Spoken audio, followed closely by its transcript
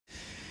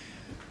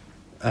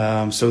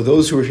So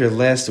those who were here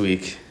last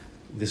week,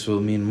 this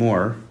will mean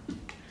more.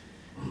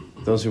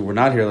 Those who were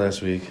not here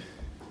last week,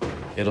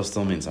 it'll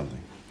still mean something.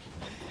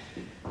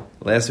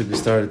 Last week we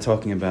started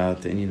talking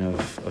about the Indian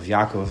of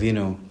Yaakov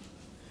Avinu,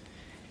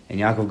 and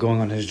Yaakov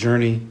going on his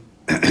journey,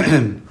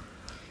 and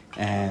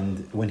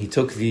when he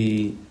took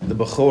the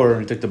Bechor,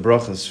 he took the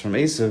brachas from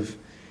Esav,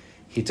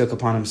 he took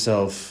upon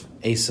himself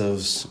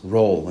Esav's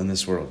role in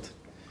this world.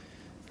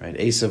 Right?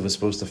 Esav was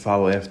supposed to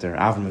follow after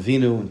Avram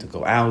Avinu and to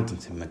go out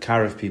and to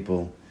mekarev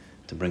people,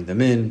 to bring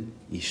them in,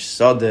 ish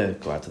sadeh,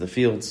 go out to the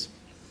fields.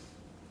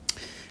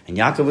 And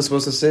Yaakov was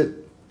supposed to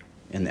sit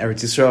in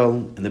Eretz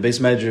Yisrael, in the Beis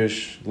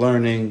Medrash,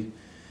 learning,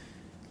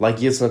 like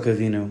Yitzchak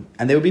Avinu,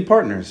 and they would be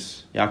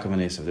partners, Yaakov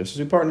and Esav. They're supposed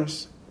to be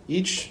partners.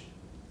 Each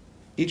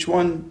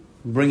one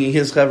bringing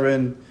his chaver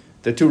in.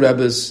 They're two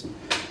rebbes,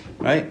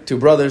 right? Two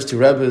brothers, two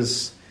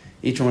rebbes.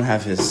 Each one would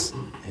have his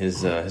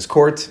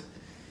court.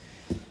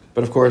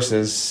 But of course,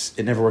 as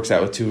it never works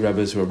out with two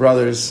rebbes who are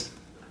brothers,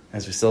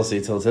 as we still see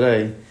till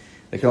today,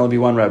 there can only be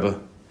one rebbe.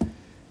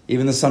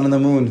 Even the sun and the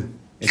moon,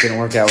 it didn't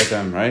work out with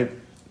them, right?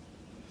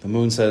 The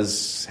moon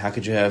says, how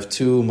could you have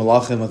two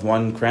malachim with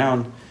one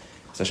crown?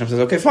 So Hashem says,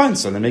 okay, fine,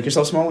 so then make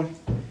yourself smaller.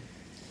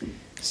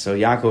 So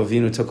Yaakov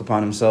Avinu took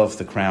upon himself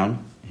the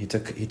crown. He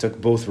took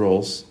both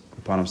roles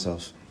upon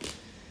himself.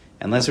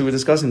 And last week we were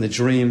discussing the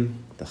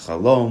dream, the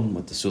chalom,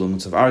 with the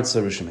sulam of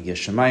Arza, Rishon Hagia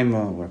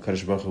Shemaima, where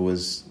Kadosh Baruch Hu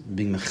was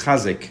being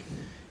mechazik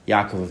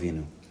Yaakov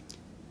Avinu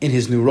in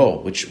his new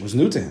role, which was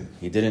new to him.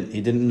 He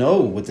didn't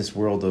know what this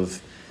world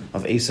of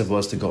Esav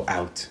was to go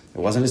out. It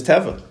wasn't his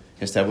teva.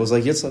 His teva was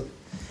like Yitzchak.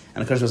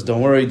 And Kadosh was,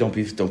 don't worry, don't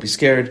be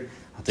scared.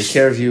 I'll take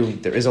care of you.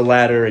 There is a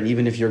ladder, and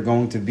even if you're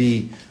going to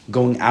be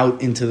going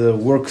out into the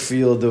work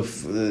field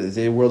of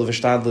the world of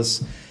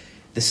Ishtadlis,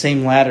 the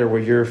same ladder where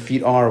your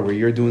feet are, where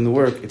you're doing the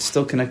work, it's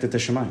still connected to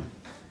Shemayim.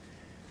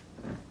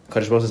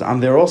 Kadosh Baruch Hu says,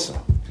 I'm there also.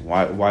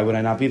 Why would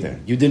I not be there?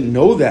 You didn't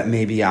know that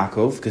maybe,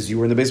 Yaakov, because you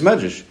were in the Beis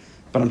Medrash.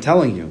 But I'm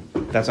telling you,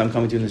 that's why I'm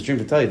coming to you in this dream,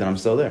 to tell you that I'm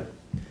still there.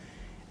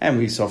 And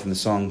we saw from the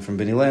song from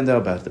Bini Landau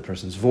about the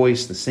person's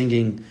voice, the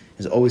singing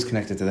is always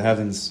connected to the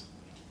heavens.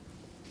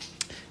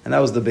 And that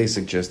was the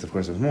basic gist. Of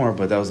course, there was more,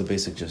 but that was the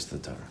basic gist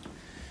of the Torah.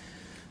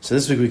 So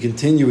this week we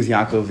continue with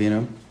Yaakov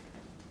Avinu.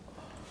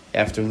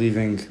 After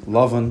leaving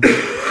Lavan,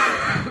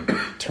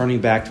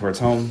 turning back towards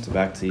home,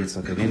 back to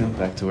Yitzchak Avinu,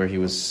 back to where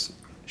he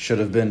should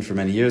have been for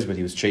many years, but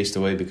he was chased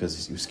away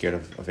because he was scared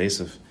of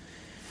Esav.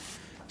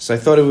 So I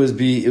thought it would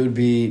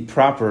be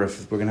proper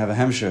if we're going to have a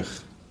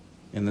hemshech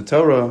in the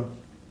Torah,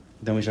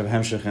 then we should have a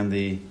hemshech in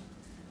the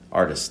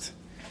artist.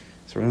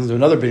 So we're going to do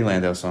another Bini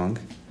Landau song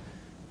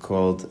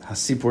called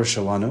Hasipur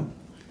Shalanu,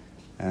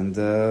 and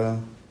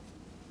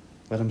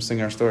let him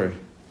sing our story.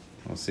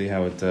 We'll see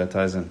how it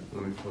ties in.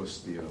 Let me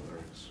post the lyrics.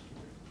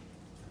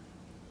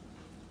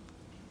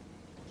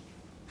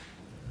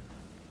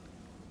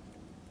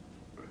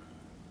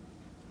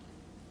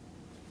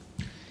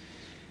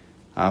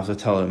 I'll have to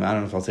tell him, I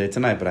don't know if I'll say it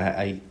tonight, but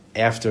I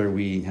after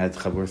we had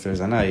Chabur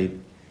Thursday night,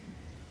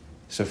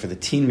 so for the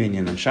teen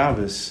minyan on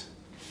Shabbos,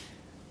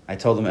 I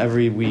told him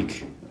every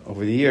week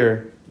over the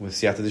year, with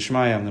Siyata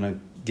D'Shmaya, I'm going to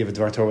give a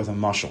Dvar Torah with a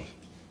mashal.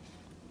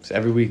 So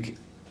every week,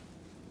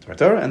 Dvar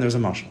Torah, and there's a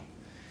mashal.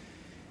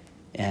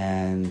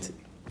 And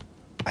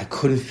I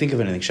couldn't think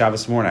of anything.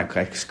 Shabbos morning,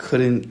 I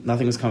couldn't,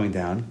 nothing was coming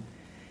down.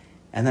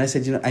 And then I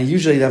said, I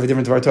usually have a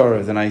different Dvar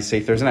Torah than I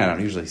say Thursday night. I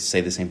don't usually say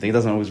the same thing. It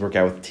doesn't always work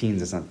out with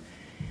teens. It's not.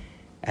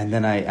 And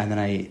then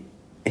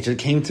it just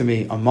came to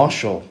me a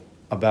mashal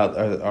about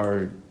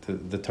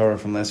the Torah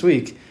from last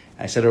week.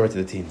 I said it over to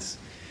the teens.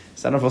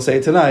 So I don't know if I'll say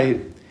it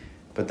tonight,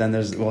 but then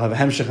we'll have a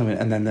hemshech,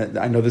 and then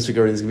I know this week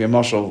already there's going to be a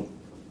mashal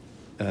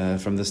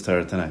from this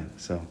Torah tonight.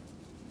 So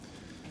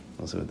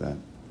we'll see with that.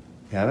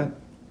 You have it?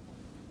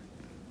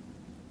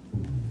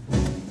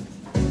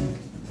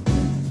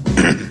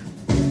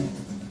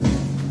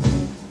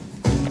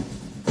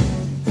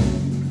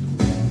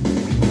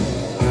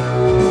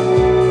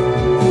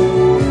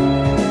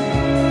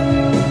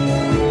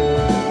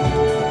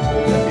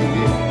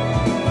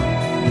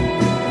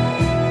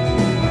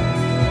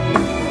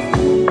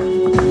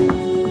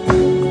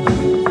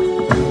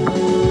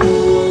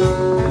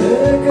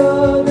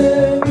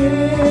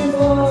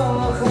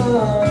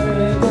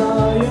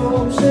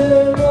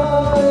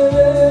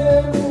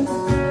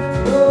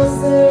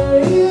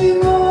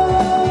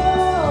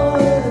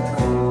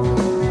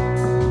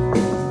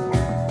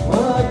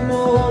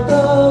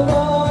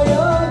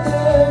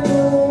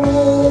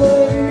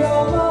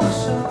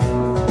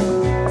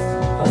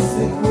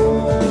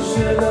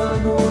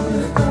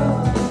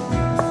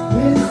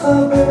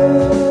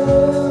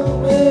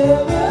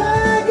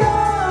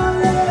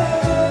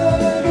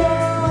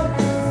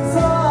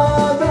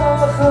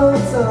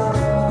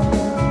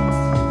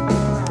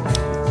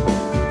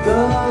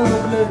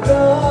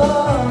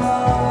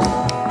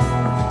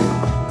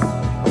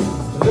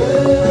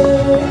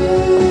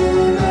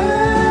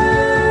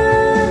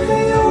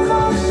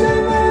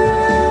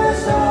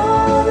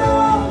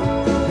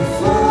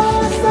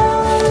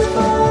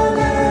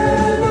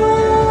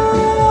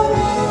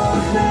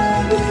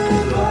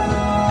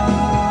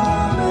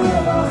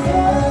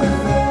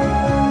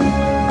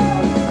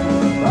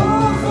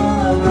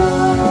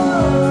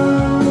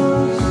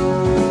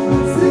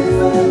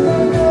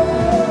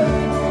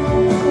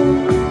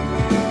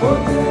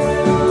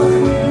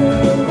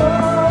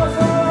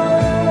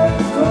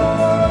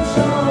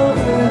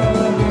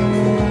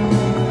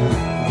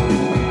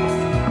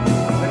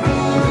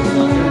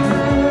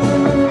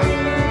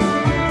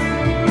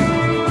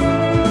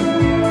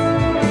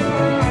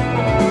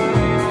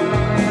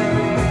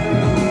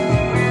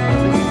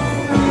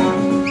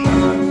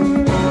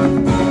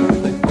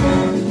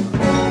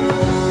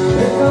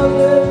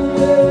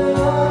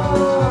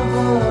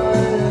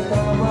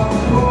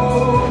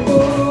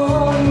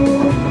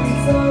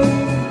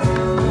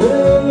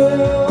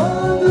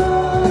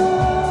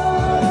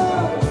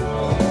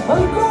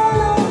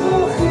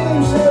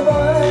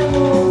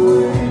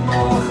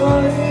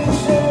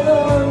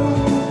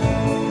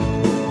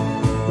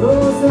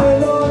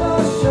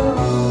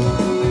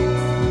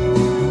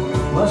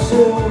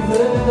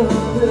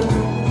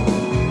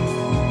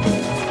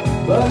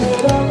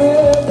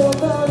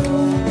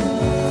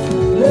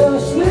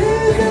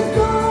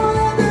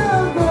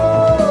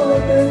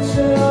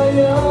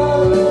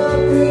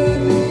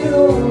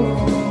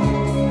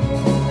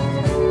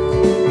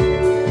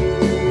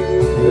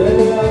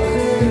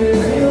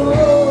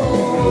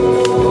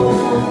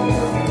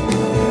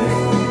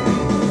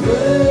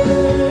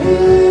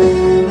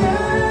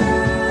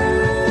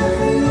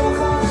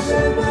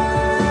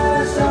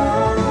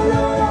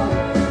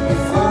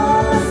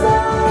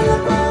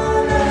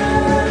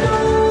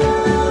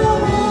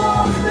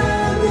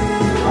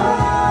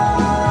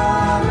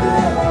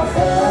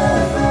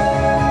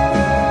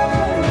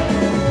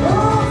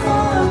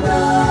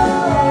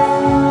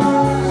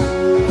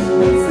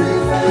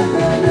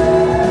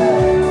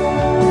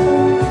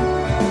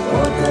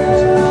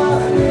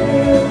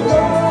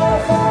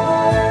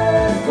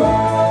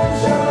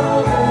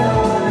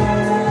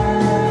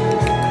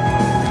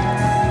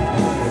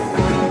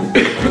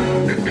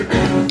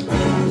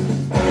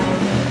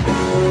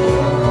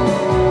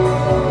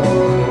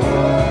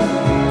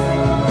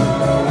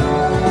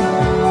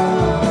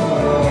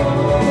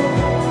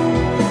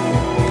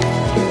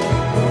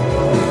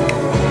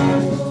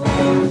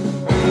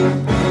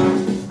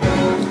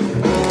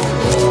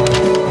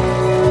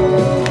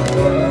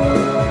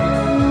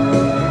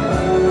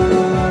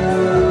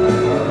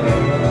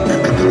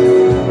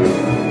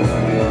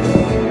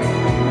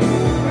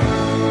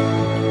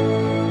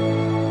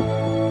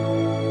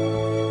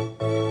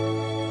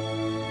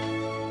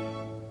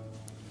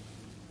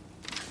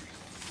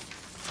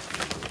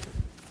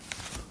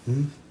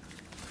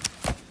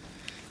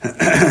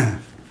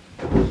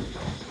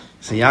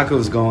 So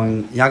Yaakov's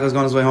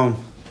going his way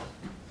home.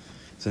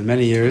 So in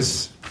many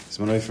years, he's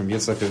been away from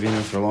Yitzchak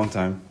Avinu for a long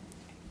time.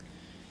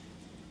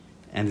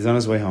 And he's on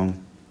his way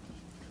home.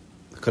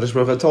 The Kadosh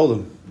Baruch Hu told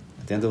him,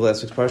 at the end of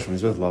last week's parsha, when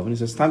he's with love, and he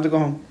says, it's time to go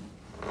home.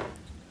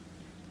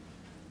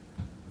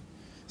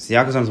 So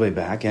Yaakov's on his way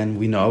back, and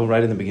we know,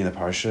 right in the beginning of the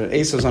parsha,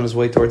 Esav's on his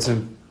way towards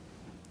him.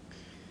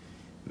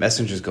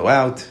 Messengers go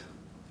out.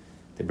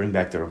 They bring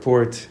back the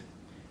report.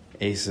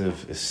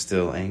 Esav is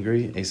still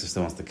angry. Esav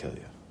still wants to kill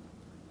you.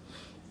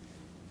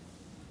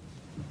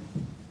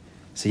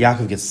 So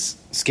Yaakov gets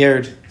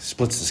scared,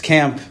 splits his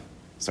camp,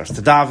 starts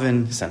to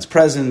daven, sends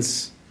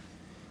presents,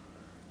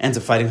 ends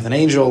up fighting with an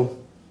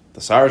angel.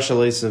 The Sarah Shel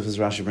Esav, as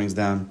Rashi brings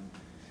down.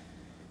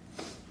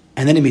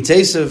 And then he meets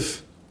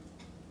Esav,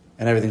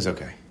 and everything's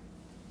okay.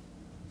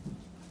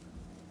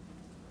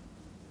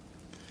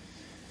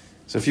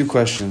 So a few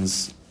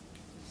questions.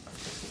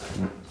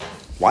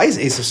 Why is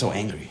Esav so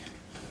angry?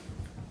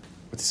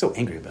 What's he so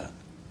angry about?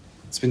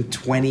 It's been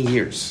 20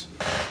 years.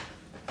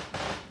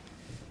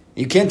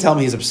 You can't tell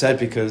me he's upset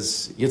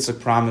because Yitzchak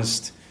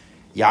promised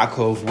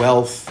Yaakov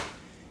wealth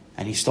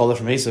and he stole it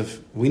from Esav.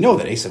 We know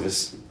that Esav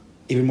is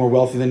even more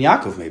wealthy than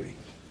Yaakov, maybe.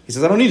 He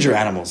says, I don't need your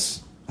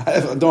animals.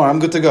 Don't worry, I'm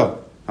good to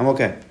go. I'm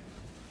okay.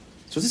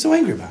 So what's he so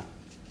angry about?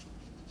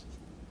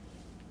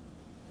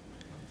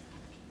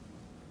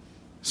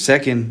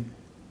 Second,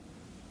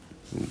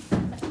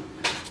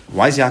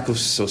 why is Yaakov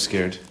so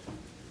scared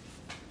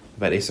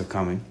about Esav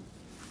coming?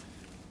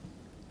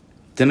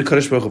 Didn't the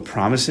Kadosh Baruch Hu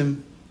promise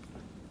him?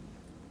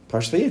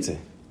 Parsh Vayetze,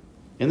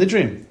 in the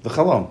dream, the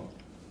Chalom.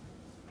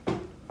 I'm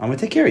going to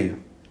take care of you.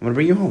 I'm going to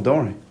bring you home.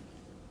 Don't worry.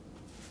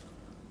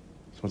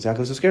 So what's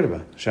Yaakov so scared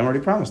about? Hashem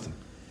already promised him.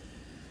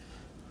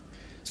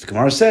 So the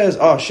Gemara says,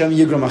 oh, Hashem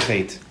Yigram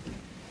Achet.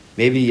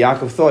 Maybe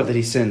Yaakov thought that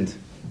he sinned.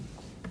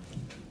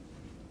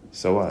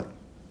 So what?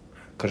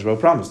 Kadosh Baruch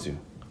Hu promised you.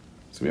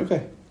 It's going to be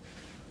okay.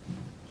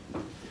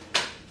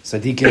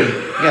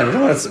 Tzaddikim, again,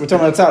 we're talking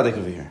about a tzaddik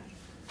over here.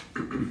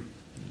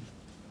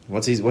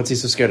 What's he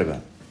so scared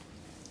about?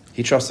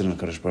 He trusted in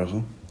Kadosh Baruch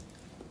Hu.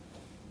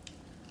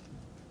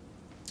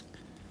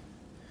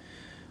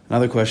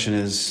 Another question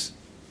is,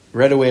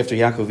 right away after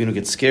Yaakov Avinu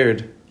gets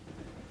scared,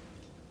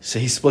 so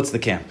he splits the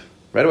camp.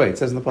 Right away, it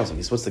says in the pasuk,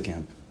 he splits the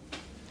camp.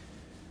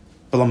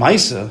 But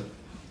Lamaisa,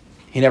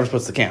 he never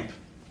splits the camp.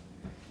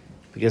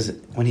 Because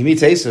when he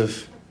meets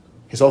Esav,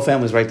 his whole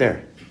family's right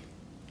there.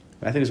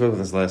 I think he spoke with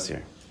us last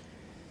year.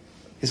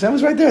 His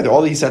family's right there.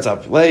 All he sets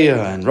up,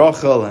 Leah and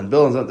Rachel and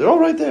Bill, and they're all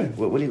right there.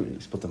 What do you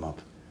split them up?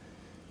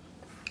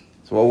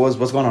 So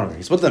what's going on here?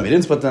 He split them. He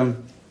didn't split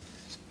them.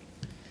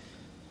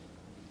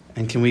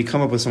 And can we come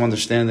up with some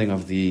understanding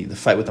of the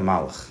fight with the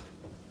Malach?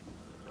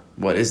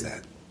 What is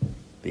that?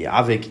 The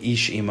Avik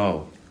Ish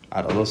Imo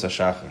Ad Alos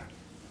HaShachar.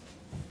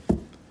 So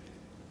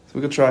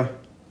we could try.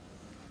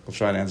 We'll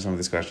try to answer some of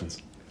these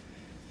questions.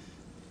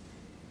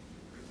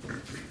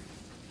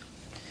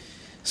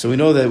 So we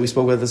know that we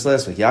spoke about this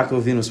last week.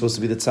 Yaakov Avinu was supposed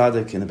to be the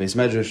tzaddik in the Beis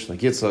Medrash, like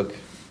Yitzchak,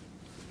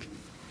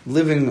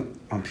 living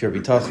on pure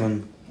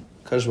bitachon.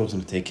 Kadosh Baruch Hu was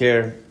going to take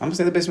care. I'm going to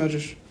say the Beis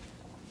Medrash,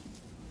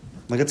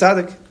 like a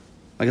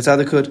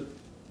tzaddik could.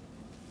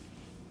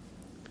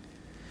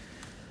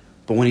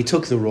 But when he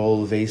took the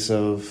role of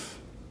Esav,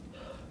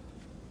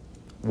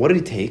 what did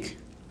he take?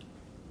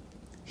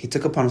 He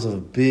took upon himself a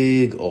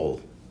big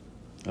ol,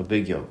 a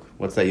big yoke.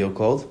 What's that yoke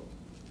called?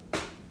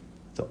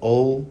 The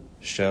ol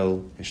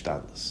shel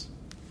hishtadlus.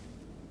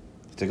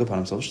 He took upon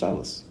himself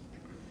hishtadlus.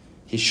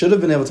 He should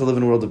have been able to live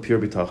in a world of pure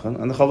bitachon,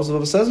 and the Chavos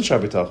Lev says in Shar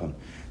Bitachon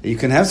that you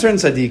can have certain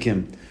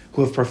tzaddikim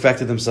who have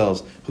perfected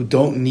themselves, who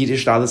don't need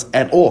Hishtadlus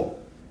at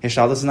all.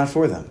 Hishtadlus is not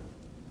for them.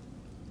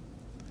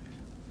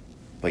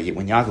 But yet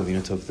when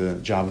Yaakov took the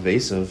job of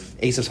Esav,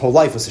 Esav's whole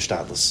life was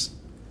Hishtadlus.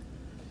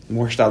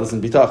 More Hishtadlus than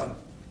bitachon.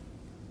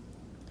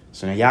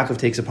 So now Yaakov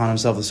takes upon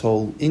himself this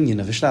whole inyan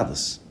of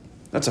Hishtadlus.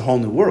 That's a whole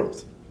new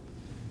world.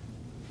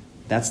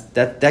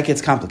 That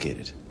gets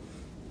complicated.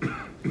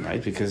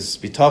 Right? Because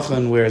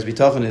bitachon, whereas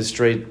bitachon is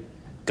straight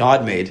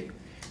God-made,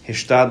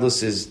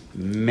 Hishtadlus is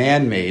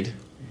man-made,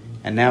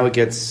 and now it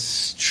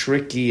gets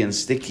tricky and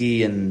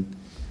sticky, and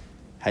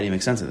how do you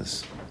make sense of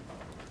this?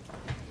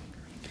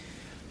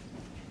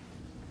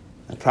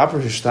 A proper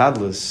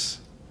Hishtadlus,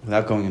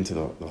 without going into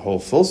the whole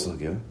full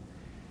sugya,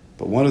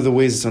 but one of the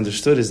ways it's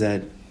understood is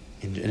that,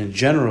 in a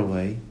general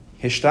way,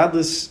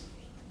 Hishtadlus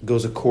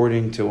goes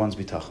according to one's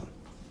bitachon.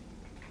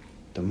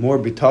 The more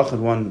bitachon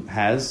one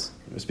has,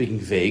 speaking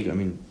vague, I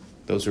mean,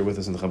 those who are with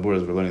us in the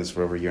Chaburas, we're learning this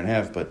for over a year and a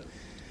half, but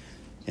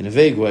in a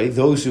vague way,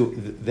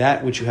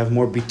 that which you have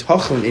more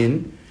bitachon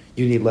in,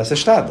 you need less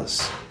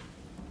Hishtadlus.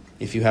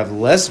 If you have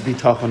less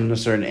bitachon in a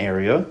certain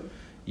area,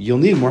 you'll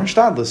need more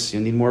Hishtadlus.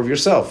 You'll need more of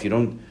yourself. You're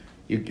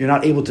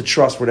not able to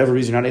trust, for whatever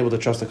reason, you're not able to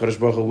trust the Kadosh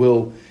Baruch Hu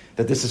will,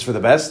 that this is for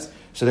the best.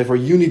 So therefore,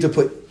 you need to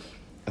put,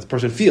 as the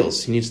person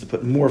feels, he needs to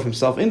put more of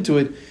himself into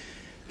it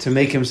to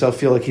make himself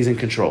feel like he's in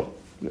control.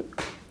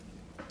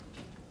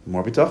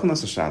 More bitachon,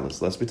 less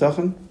Hishtadlus. Less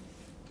bitachon,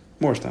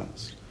 more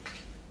Hishtadlus.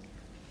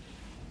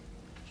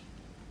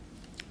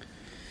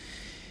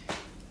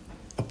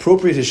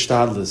 Appropriate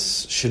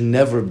Hishtadlus should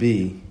never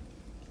be,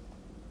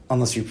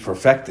 unless you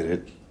perfected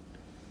it,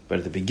 but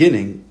at the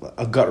beginning,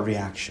 a gut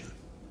reaction.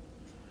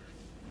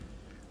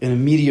 An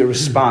immediate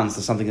response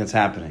to something that's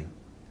happening.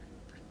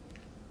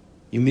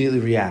 You immediately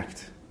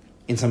react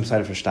in some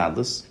side of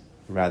Hishtadlus.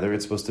 Rather,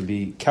 it's supposed to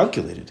be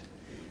calculated,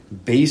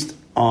 based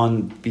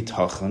on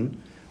bitachon,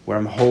 where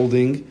I'm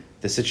holding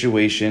the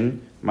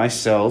situation,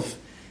 myself,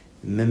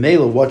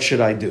 memela, what should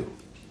I do?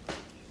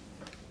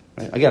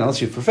 Right? Again,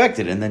 unless you've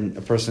perfected it, and then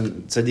a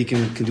person,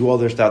 tzaddikim, can do all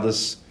their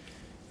Hishtadlus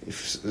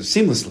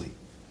seamlessly.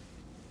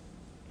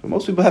 But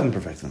most people haven't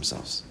perfected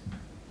themselves.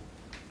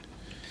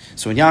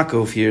 So when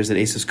Yaakov hears that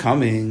Esav's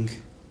coming,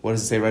 what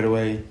does it say right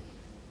away?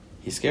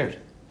 He's scared.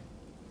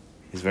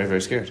 He's very,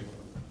 very scared.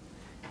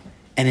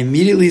 And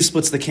immediately he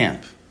splits the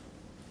camp.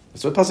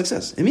 That's what Pasuk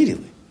says.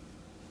 Immediately.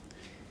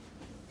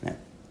 Now,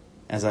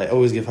 as I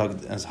always give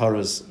as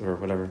haras or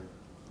whatever.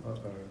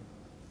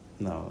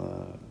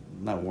 No,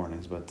 not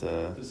warnings, but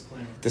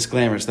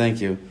disclaimers.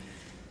 Thank you.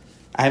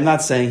 I am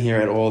not saying here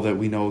at all that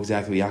we know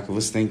exactly what Yaakov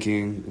was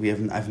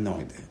thinking. I have no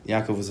idea.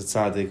 Yaakov was a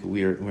tzaddik.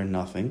 We're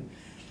nothing.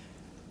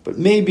 But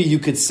maybe you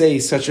could say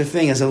such a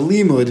thing as a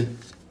limud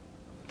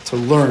to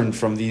learn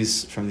from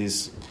these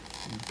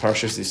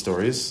parshas, these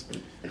stories.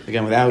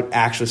 Again, without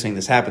actually saying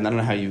this happened. I don't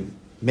know how you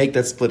make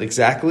that split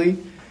exactly,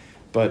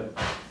 but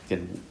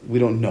again, we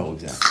don't know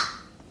exactly.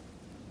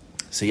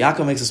 So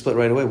Yaakov makes a split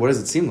right away. What does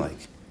it seem like?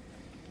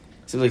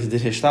 It seems like he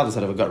did Hishtadlus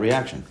out of a gut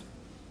reaction.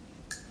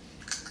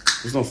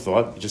 There's no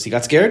thought. Just he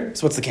got scared,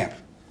 so what's the camp?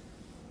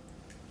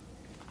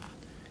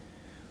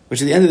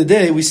 Which at the end of the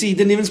day, we see he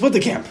didn't even split the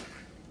camp.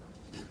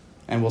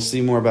 And we'll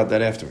see more about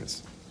that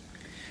afterwards.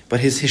 But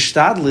his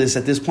Hishtadlus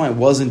at this point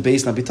wasn't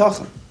based on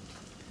bitachon.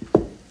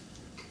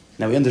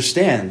 Now we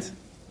understand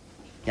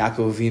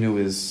Yaakov Avinu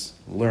is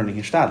learning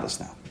Hishtadlus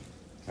now.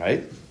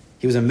 Right?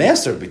 He was a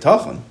master of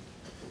bitachon.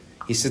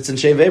 He sits in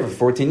Sheveh for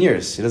 14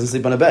 years. He doesn't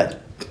sleep on a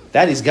bed.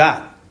 That he's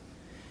got.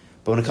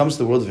 But when it comes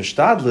to the world of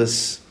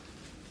Hishtadlus,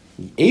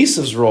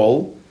 Esav's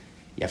role,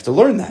 you have to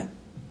learn that.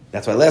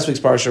 That's why last week's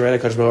parsha, right,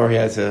 Kadosh Baruch Hu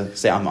had to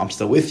say, I'm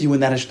still with you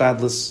in that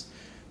Hishtadlus.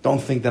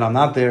 Don't think that I'm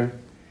not there.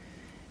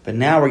 But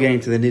now we're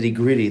getting to the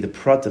nitty-gritty, the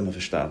pratim of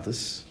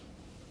Hishtadlus.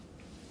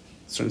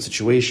 Certain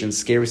situations,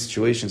 scary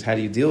situations, how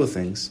do you deal with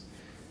things?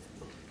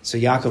 So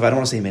Yaakov, I don't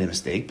want to say he made a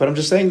mistake, but I'm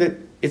just saying that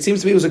it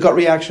seems to me it was a gut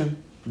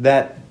reaction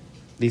that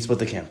he split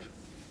the camp.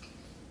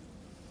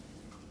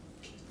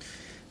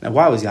 Now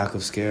why was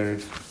Yaakov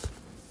scared?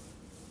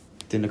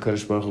 Didn't the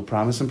Kadosh Baruch Hu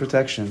promise him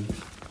protection?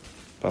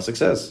 Pasuk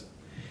says,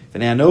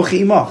 Anochi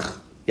imach.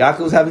 Yaakov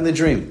was having the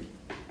dream.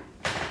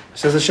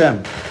 Says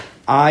Hashem,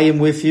 I am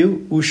with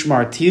you,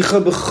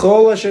 ushmarticha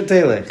b'chol asher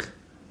telech.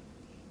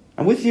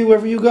 I'm with you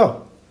wherever you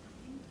go.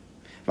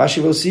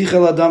 Vashivosicha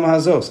l'adam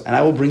hazos, and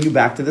I will bring you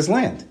back to this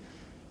land.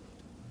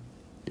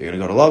 You're going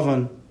to go to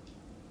Lavan,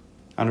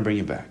 I'm going to bring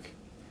you back.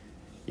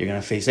 You're going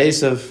to face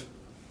Esav,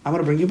 I'm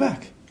going to bring you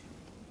back.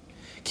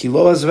 Ki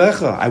lo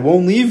azvecha, I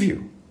won't leave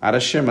you. Ad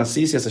asher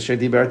masisi as asher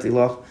diberti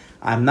lach.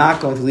 I'm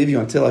not going to leave you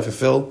until I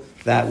fulfill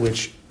that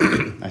which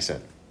I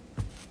said.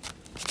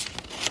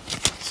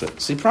 So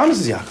he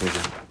promises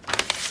Yaakov.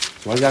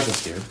 So why is Yaakov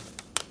scared?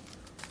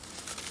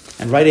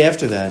 And right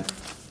after that,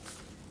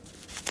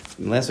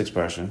 in the last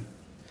expression,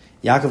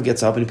 Yaakov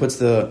gets up and he puts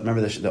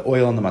the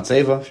oil on the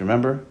matzeva, if you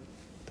remember,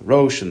 the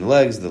rosh and the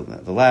legs,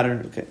 the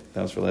ladder. Okay,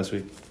 that was for last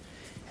week.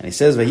 And he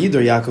says,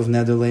 "Vayidor Yaakov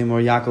neder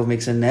leimor." Yaakov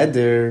makes a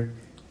neder.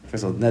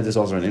 First of all, neder is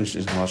also an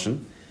interesting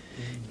lashon.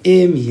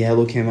 Im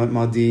Yelu came at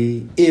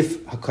Madi,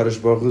 if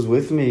HaKadosh Baruch Hu is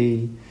with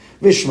me,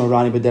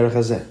 Vishmarani b'derech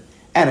hazeh,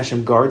 and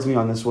Hashem guards me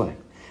on this way.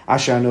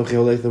 Asher anochi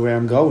olech, the way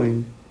I'm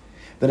going.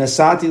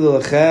 V'nasati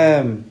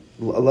l'lechem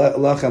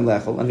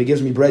lechel, and if He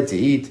gives me bread to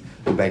eat,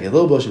 a bag of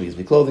little bush, and He gives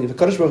me clothing, if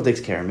HaKadosh Baruch Hu takes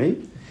care of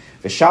me,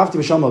 V'shavti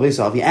v'shalom al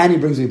Esav, and He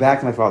brings me back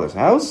to my father's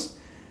house,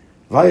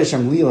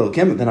 Vayishlach li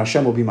l'lekim, then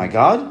Hashem will be my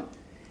God.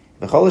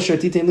 V'chol asher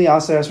titein li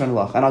aser esron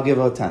lach, and I'll give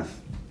a tenth.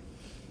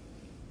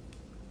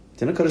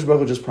 Didn't HaKadosh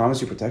Baruch Hu just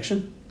promise you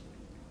protection?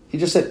 He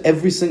just said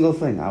every single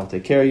thing. I'll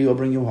take care of you, I'll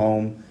bring you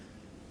home.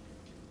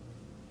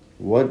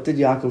 What did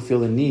Yaakov feel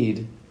the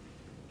need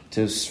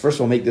to, first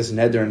of all, make this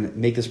neder and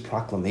make this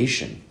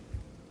proclamation?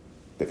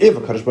 That if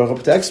HaKadosh Baruch Hu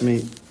protects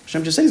me,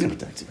 Hashem just says He's going to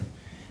protect you.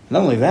 And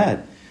not only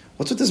that,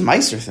 what's with this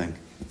meiser thing?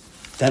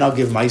 Then I'll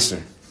give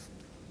meiser.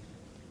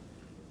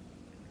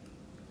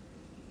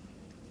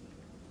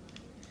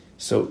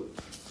 So,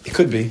 it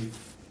could be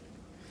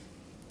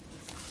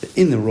that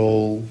in the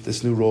role,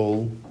 this new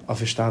role of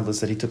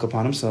Hishtadlus that he took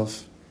upon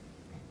himself,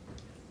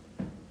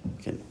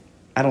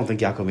 I don't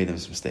think Yaakov made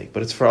this mistake,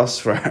 but it's for us,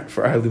 for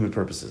our human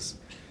purposes.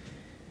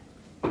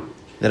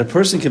 That a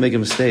person can make a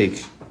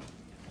mistake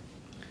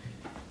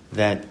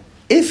that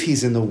if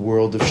he's in the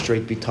world of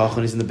straight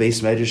bitachon, he's in the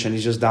base medrash and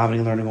he's just davening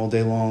and learning all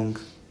day long,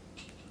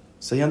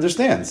 so he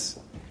understands.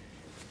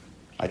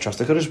 I trust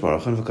the HaKadosh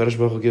Baruch Hu, and if HaKadosh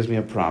Baruch Hu gives me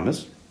a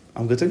promise,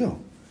 I'm good to go.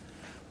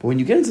 But when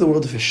you get into the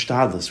world of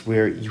Hishtadlus,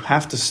 where you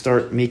have to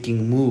start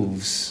making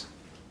moves,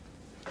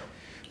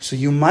 so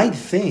you might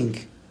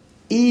think,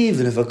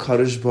 even if a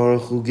HaKadosh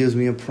Baruch Hu gives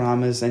me a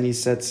promise and He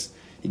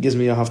gives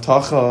me a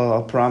haftacha,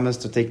 a promise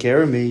to take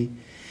care of me,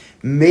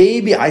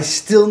 maybe I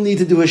still need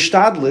to do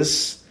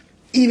Hishtadlus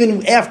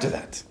even after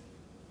that.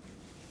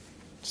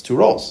 It's two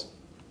roles.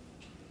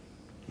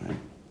 Right?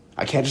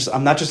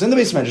 I'm not just in the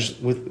base measures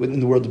within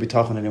the world of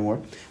bitachon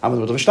anymore. I'm in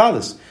the world of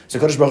Hishtadlus. So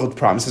HaKadosh Baruch Hu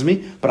promises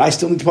me, but I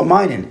still need to put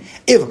mine in.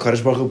 If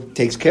HaKadosh Baruch Hu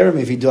takes care of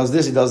me, if He does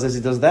this, He does this, He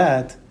does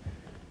that,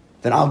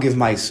 then I'll give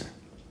meiser.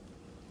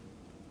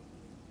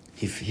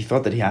 He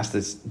thought that he has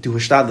to do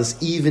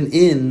Hishtadlus even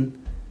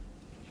in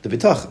the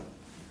bitachon.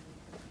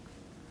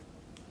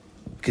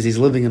 Because he's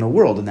living in a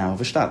world now of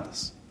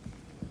Hishtadlus.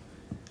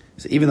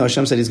 So even though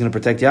Hashem said He's going to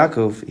protect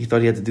Yaakov, he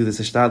thought he had to do this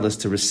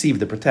Hishtadlus to receive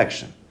the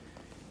protection.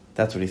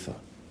 That's what he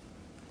thought.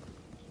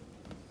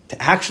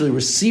 To actually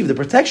receive the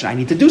protection, I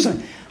need to do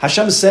something.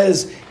 Hashem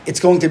says it's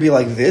going to be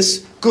like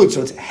this. Good,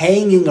 so it's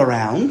hanging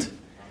around.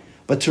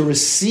 But to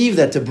receive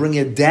that, to bring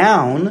it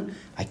down,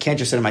 I can't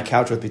just sit on my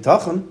couch with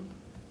bitachon.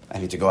 I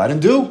need to go out and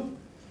do.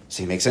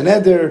 So he makes a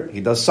neder, he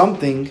does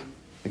something,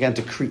 again,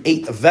 to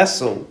create a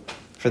vessel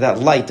for that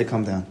light to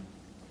come down.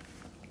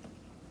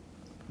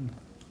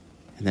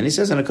 And then he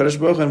says, and HaKadosh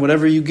Baruch Hu, and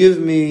whatever you give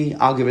me,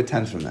 I'll give a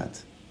 10 from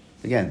that.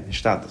 Again,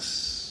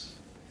 Hishtadlus.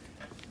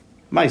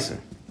 Meiser.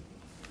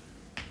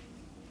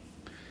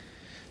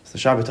 So the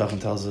Shabbat Tachan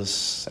tells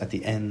us at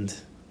the end,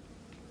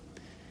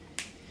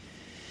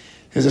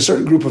 there's a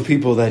certain group of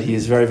people that he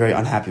is very, very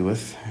unhappy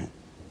with.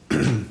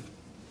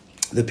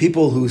 The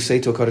people who say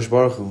to HaKadosh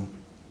Baruch Hu,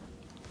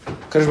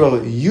 HaKadosh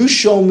Baruch Hu, you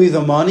show me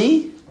the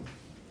money,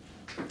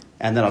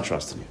 and then I'll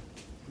trust in you.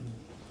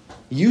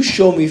 You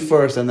show me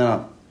first, and then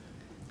I'll...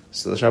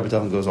 So the Shabbat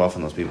Tachan goes off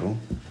on those people.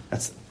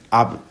 That's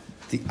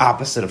the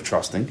opposite of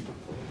trusting.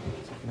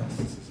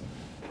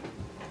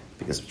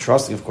 Because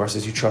trusting, of course,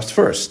 is you trust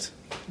first,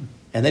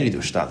 and then you do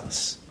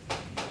Hishtadlus.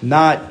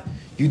 Not,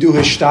 you do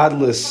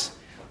Hishtadlus,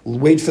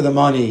 wait for the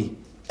money,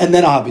 and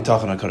then I'll be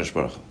talking to HaKadosh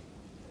Baruch Hu.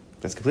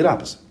 That's the complete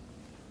opposite.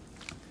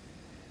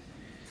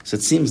 So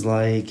it seems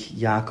like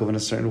Yaakov, in a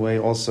certain way,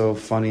 also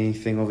funny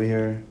thing over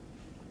here.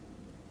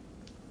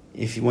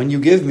 When you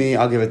give me,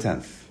 I'll give a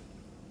 10th.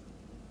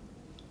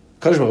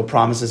 HaKadosh Baruch Hu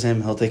promises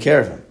him He'll take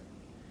care of him.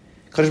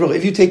 HaKadosh Baruch Hu,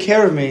 if you take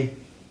care of me,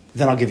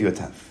 then I'll give you a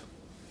 10th.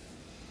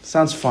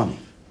 Sounds funny.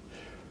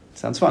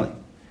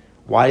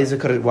 Why does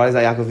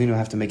Yaakov Avinu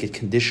have to make it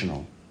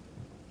conditional?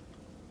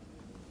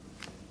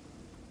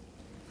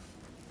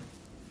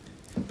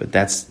 But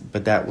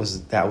that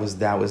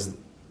was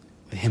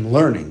him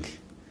learning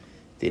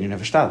the Indian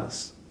of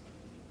Hishtadlus.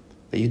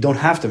 That you don't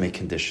have to make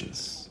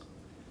conditions.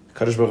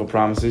 HaKadosh Baruch Hu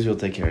promises He'll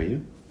take care of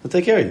you. He'll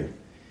take care of you.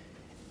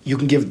 You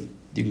can give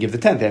the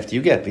 10th after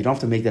you get, but you don't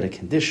have to make that a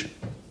condition.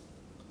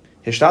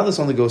 Hishtadlus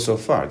only goes so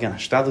far. Again,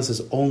 Hishtadlus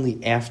is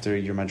only after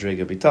your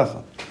Madrega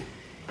Bitachon.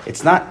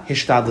 It's not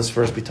Hishtadlus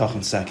first,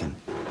 Bitachon second.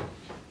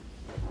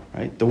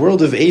 Right? The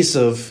world of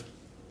Esav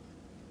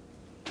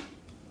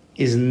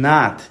is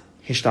not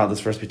Hishtadlus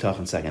first,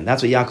 Bitachon second.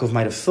 That's what Yaakov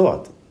might have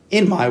thought.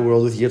 In my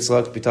world with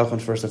Yitzchak,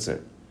 Bitachon first, that's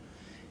it.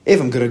 If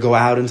I'm going to go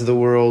out into the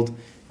world,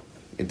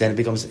 then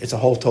it's a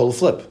whole total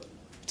flip.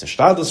 It's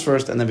Hishtadlus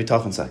first and then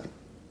Bitachon second.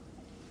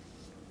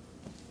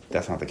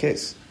 That's not the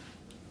case.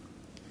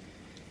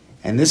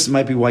 And this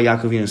might be why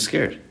Yaakov is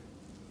scared.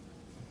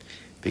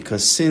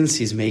 Because since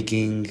he's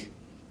making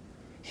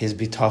his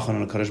bitachon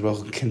on HaKadosh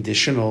Baruch Hu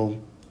conditional,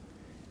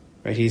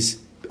 right?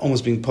 He's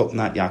almost being,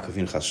 not Yaakov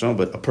in Chashon,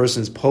 but a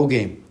person's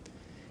pogame,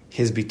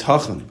 his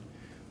bitachon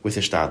with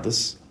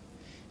Hishtadlus,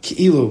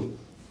 Ki'ilu,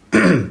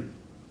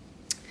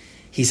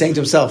 He's saying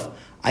to himself,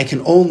 I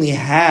can only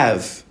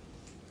have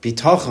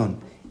bitachon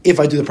if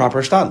I do the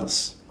proper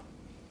hishtadlus.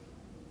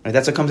 Right?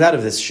 That's what comes out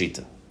of this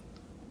shita.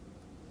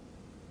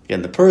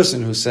 Again, the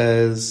person who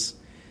says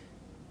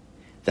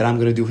that I'm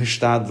going to do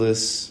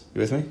hishtadlus,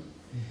 you with me?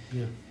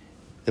 Yeah.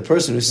 The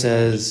person who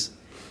says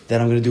that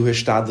I'm going to do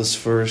hishtadlus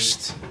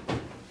first,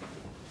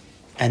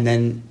 and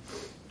then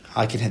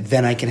I can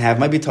have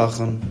my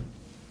bitachon.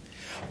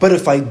 But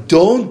if I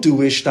don't do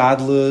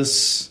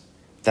hishtadlus,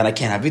 then I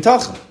can't have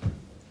bitachon.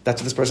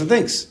 That's what this person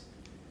thinks.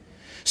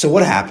 So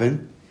what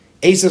happened?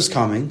 Esav's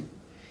coming.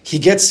 He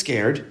gets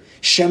scared.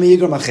 Shema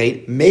yigur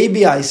machet.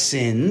 Maybe I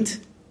sinned.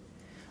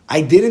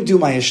 I didn't do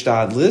my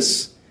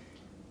hishtadlus.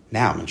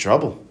 Now I'm in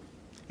trouble.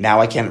 Now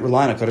I can't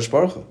rely on HaKadosh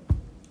Baruch Hu.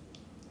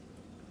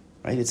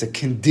 Right? It's a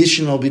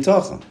conditional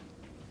bitachon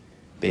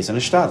based on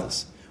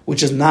hishtadlus,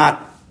 which is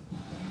not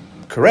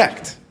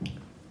correct.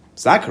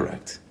 It's not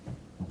correct.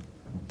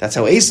 That's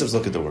how Esav's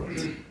look at the world.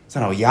 It's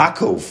not how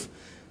Yaakov,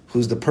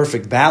 who's the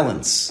perfect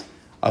balance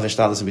of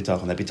hishtadlus and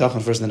bitachon. That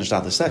bitachon first and then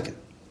hishtadlus second.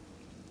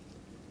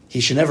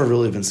 He should never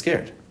really have been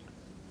scared.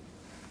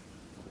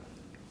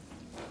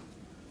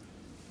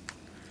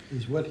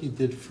 Is what he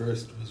did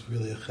first was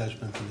really a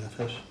cheshbon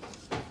nefesh,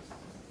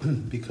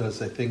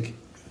 because I think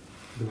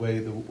the way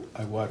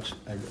I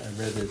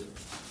read it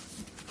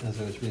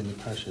as I was reading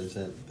the parsha, is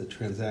that the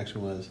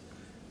transaction was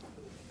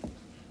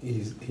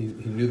he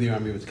knew the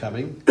army was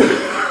coming. He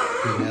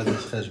had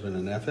this cheshbon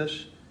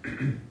nefesh,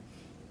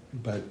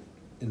 but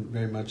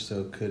very much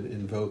so could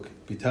invoke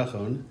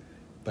bitachon,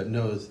 but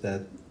knows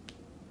that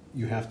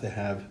you have to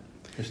have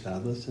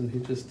hishtadlus, and he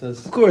just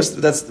does. Of course,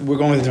 we're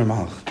going with different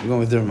mahalach. We're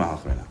going with different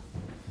mahalach right now.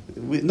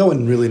 No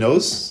one really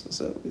knows,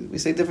 so we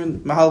say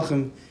different mahalachim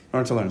in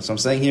order to learn. So I'm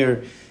saying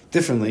here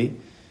differently,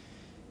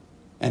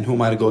 and who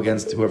am I to go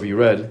against whoever you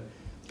read?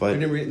 But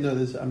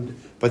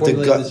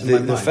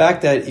the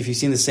fact that if you've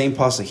seen the same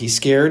pasuk, he's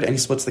scared and he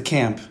splits the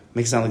camp,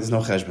 makes it sound like there's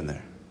no cheshbon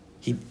there.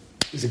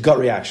 It's a gut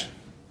reaction.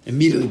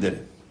 Immediately did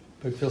it.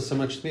 But it feels so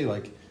much to me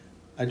like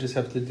I just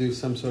have to do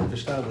some sort of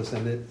hishtadlus,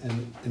 and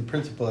in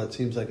principle, it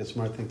seems like a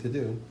smart thing to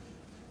do.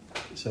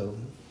 So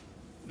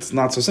it's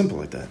not so simple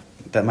like that.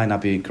 That might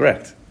not be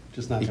correct.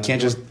 That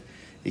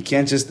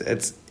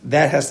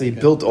has to be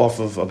built off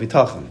of a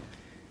bitachon. It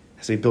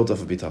has to be built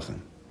off of bitachon.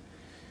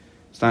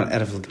 It's not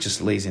out of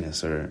just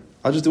laziness or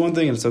I'll just do one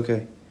thing and it's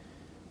okay.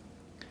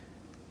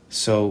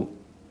 So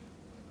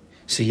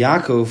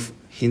Yaakov,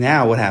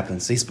 what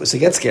happens? So he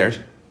gets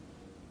scared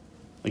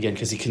again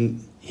because he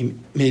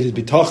made his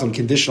bitachon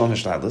conditional on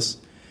hishtadlus.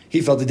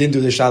 He felt he didn't do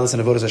the hishtadlus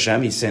and avodas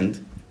Hashem. He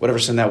sinned, whatever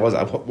sin that was.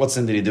 What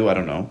sin did he do? I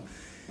don't know.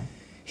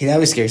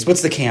 He's scared. He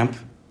splits the camp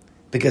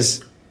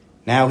because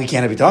now he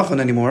can't have bitachon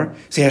anymore.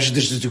 So he has to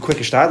just do quick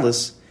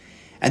hishtadlus,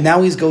 and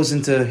now he goes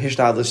into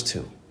hishtadlus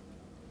 2,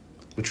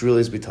 which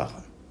really is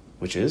bitachon,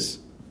 which is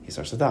he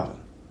starts to daven.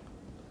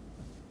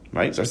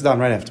 Right, he starts to daven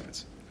right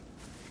afterwards,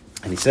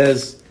 and he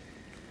says,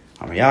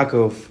 "Amar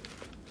Yaakov,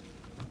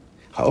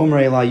 Ha'omer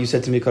Elah, you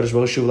said to me, Kadosh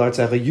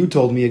Baruch Hu, you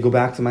told me to go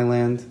back to my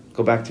land,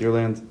 go back to your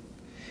land.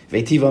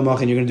 Veitiva Amach,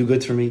 and you're going to do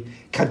good for me.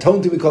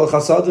 Katonti we call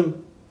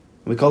chasadim,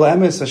 we call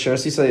emes asher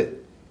asisa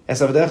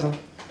Esav decha.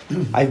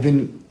 I've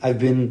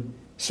been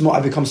small.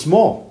 I've become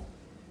small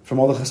from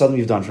all the chasadim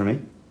you've done for me.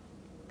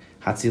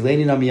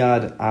 Hatzileni nam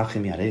yad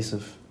achim yad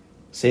Esav.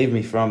 Save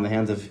me from the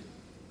hand of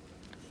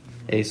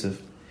Esav.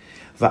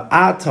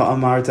 Va'ata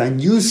amarta,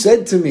 and you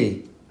said to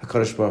me,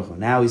 HaKadosh Baruch Hu.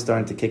 Now he's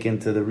starting to kick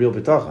into the real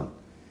bitachon.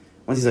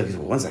 Once he's like,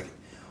 well, 1 second.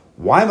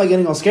 Why am I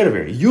getting all scared of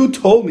here? You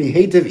told me,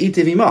 Heitev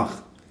itev imach.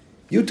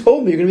 You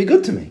told me you're going to be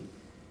good to me.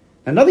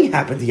 Now nothing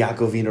happened to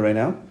Yaakov Avinu right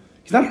now.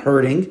 He's not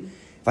hurting.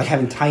 Like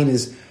having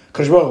tainas.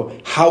 Kadosh Baruch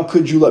Hu, how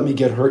could you let me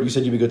get hurt? You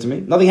said you'd be good to me.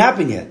 Nothing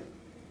happened yet.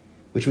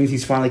 Which means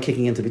he's finally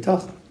kicking into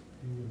bitachon.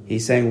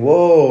 He's saying,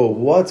 whoa,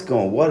 what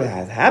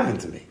has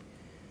happened to me?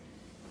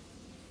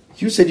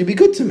 You said you'd be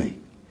good to me.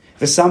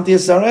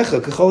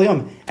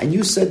 And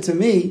you said to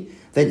me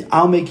that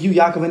I'll make you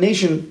Yaakov a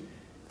nation,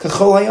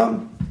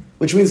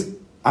 which means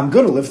I'm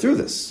going to live through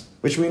this.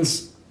 Which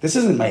means this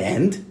isn't my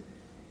end.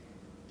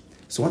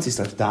 So once he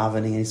starts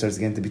davening and he starts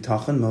getting into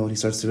bitachon mode, he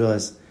starts to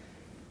realize,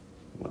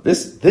 well,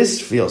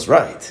 this feels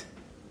right.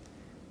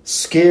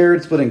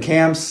 Scared, splitting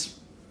camps,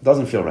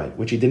 doesn't feel right,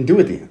 which he didn't do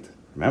at the end.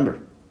 Remember,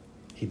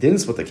 he didn't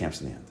split the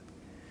camps in the end.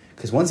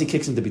 Because once he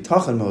kicks into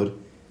bitachon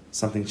mode,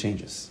 something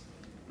changes.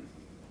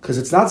 Because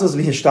it's not supposed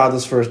to be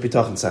hishtadlus first,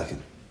 bitachon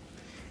second.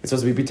 It's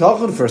supposed to be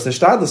bitachon first,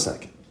 hishtadlus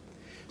second.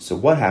 So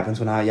what happens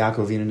when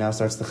Yaakov Avinu now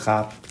starts to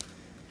chap?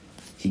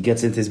 He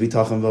gets into his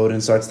bitachon mode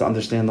and starts to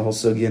understand the whole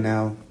sugya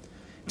now.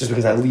 Just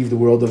because I leave the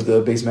world of the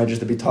base measures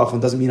to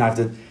bitachon doesn't mean I have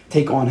to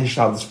take on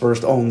hishtadlus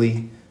first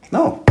only.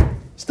 No,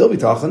 still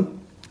bitachon.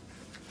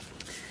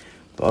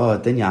 But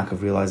then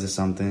Yaakov realizes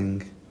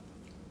something.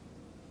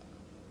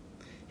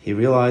 He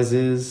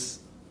realizes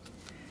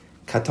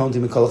katonti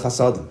mikol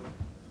chasadim.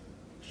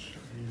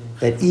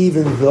 That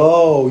even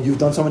though you've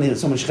done so much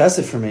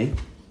chesed for me,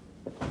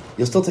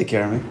 you'll still take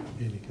care of me.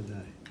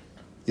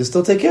 You'll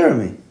still take care of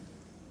me.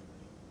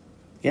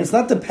 Again, it's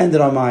not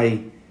dependent on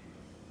my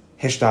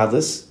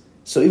hishtadlus.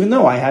 So even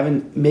though I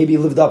haven't maybe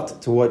lived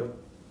up to what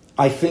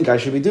I think I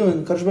should be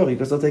doing, Kadosh Baruch Hu, you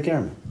can still take care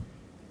of me.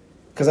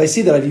 Because I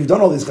see that you've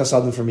done all these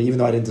chasadim for me, even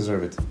though I didn't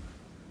deserve it.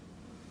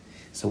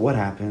 So what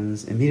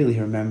happens? Immediately he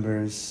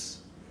remembers,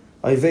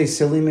 Oyvei,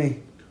 silly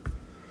me.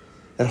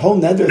 That whole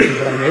neder thing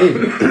that I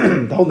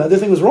made, the whole neder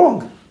thing was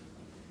wrong.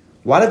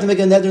 Why did I make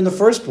a neder in the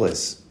first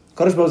place?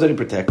 Kadosh Baruch Hu didn't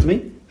protect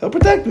me. He'll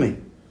protect me.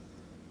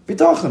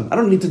 Bitachon. I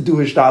don't need to do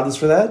hishtadlus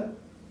for that.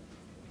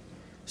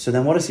 So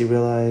then what does he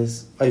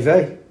realize?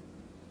 Oyvei,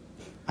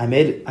 I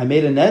made a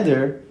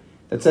neder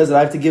that says that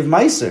I have to give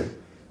meiser.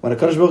 When a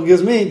Kadosh Baruch Hu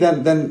gives me,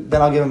 then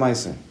I'll give a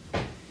meiser.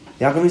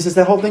 Yaakov says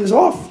that whole thing's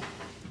off.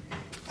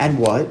 And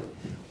what?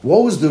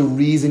 What was the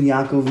reason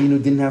Yaakov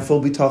Avinu didn't have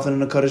full bitachon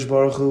in a Kadosh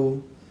Baruch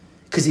Hu?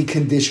 Because he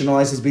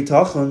conditionalized his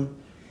bitachon.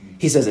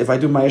 He says, if I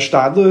do my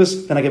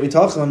ishtadlus, then I get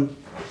bitachon.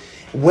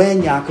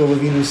 When Yaakov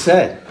Avinu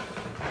said,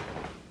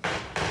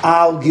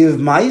 I'll give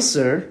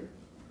meiser,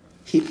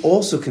 he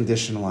also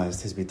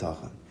conditionalized his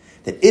bitachon.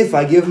 That if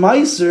I give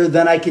meiser,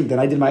 then I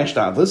did my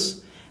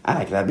ishtadlus, and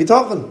I can have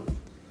bitachon.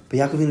 But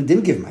Yaakov Avinu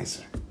didn't give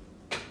meiser.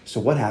 So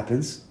what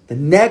happens? The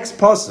next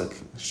pasuk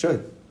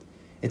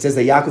it says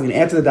that Yaakov Avinu,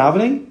 after the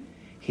davening,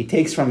 he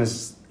takes from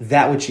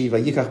that which he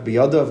vayikach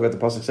biyado, I forgot the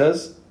pasuk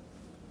says,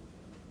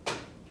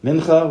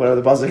 mincha, whatever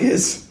the pasuk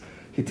is.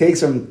 He takes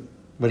from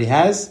what he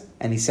has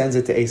and he sends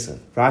it to Esav.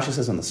 Rashi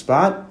says on the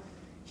spot,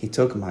 he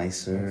took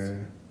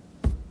meiser.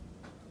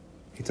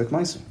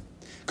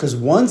 Because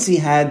once he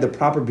had the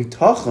proper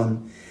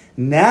bitachon,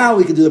 now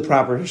he could do the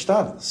proper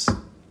hishtadlus.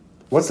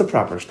 What's the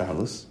proper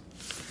hishtadlus?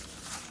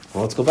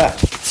 Well, let's go back.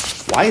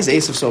 Why is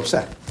Esav so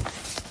upset?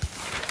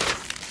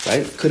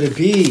 Right? Could it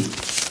be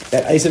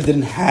that Esav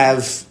didn't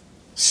have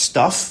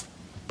stuff?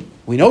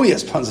 We know he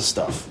has tons of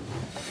stuff.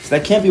 So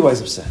that can't be why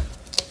he's upset.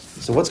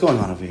 So what's going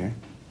on over here?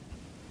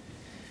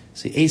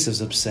 See,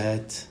 Esav's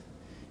upset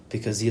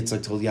because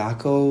Yitzchak told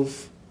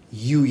Yaakov,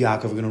 you,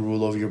 Yaakov, are going to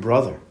rule over your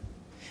brother.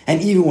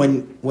 And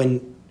even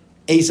when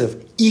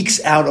Esav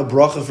ekes out a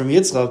bracha from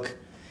Yitzchak,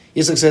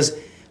 Yitzchak says,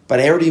 but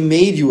I already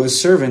made you a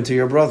servant to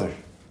your brother.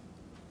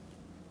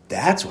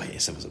 That's why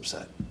Esav was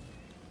upset.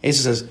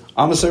 Esav says,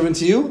 I'm a servant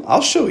to you,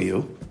 I'll show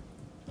you.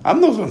 I'm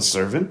no one's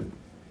servant.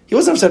 He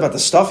wasn't upset about the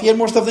stuff, he had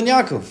more stuff than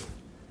Yaakov.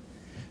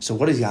 So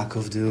what does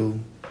Yaakov do?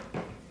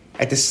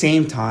 At the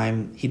same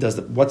time, he does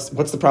what's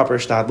the proper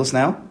ishtadlus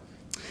now?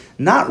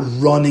 Not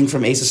running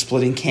from Esav,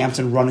 splitting camps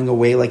and running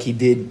away like he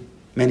did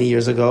many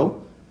years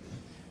ago.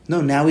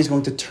 No, now he's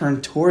going to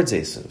turn towards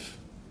Esav.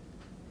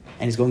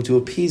 And he's going to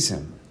appease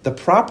him. The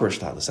proper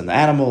ishtadlus. And the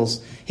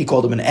animals, he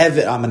called him an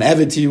eved, I'm an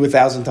eved to you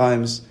 1,000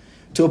 times.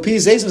 To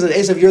appease Esav, said,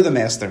 Esav, you're the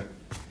master.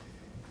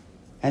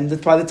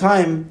 And by the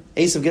time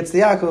Esav gets to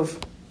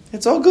Yaakov,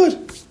 it's all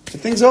good. The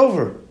thing's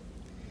over.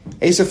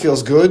 Esav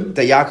feels good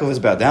that Yaakov has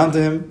bowed down to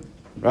him.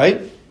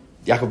 Right?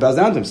 Yaakov bows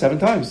down to him 7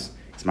 times.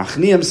 He's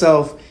machni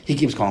himself. He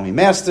keeps calling me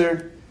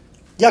master.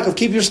 Yaakov,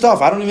 keep your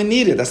stuff. I don't even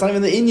need it. That's not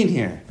even the Indian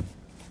here.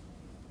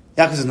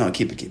 Yaakov says, no,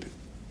 keep it.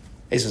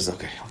 Esav says,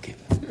 okay, I'll keep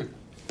it.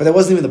 But that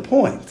wasn't even the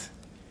point.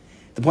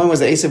 The point was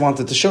that Esav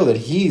wanted to show that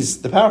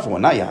he's the powerful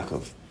one, not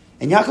Yaakov.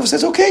 And Yaakov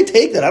says, okay,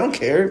 take that. I don't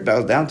care.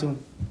 Bows down to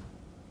him.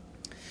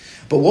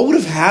 But what would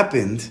have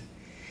happened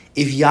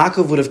if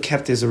Yaakov would have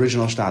kept his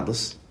original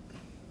shtadlus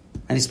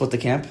and he split the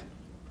camp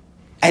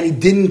and he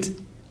didn't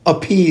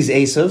appease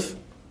Esav?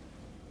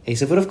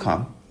 Esav would have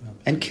come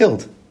and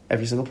killed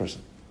every single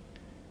person.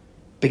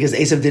 Because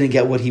Esav didn't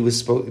get what he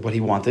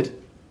wanted.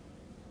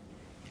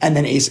 And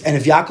then if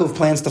Yaakov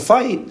plans to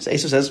fight,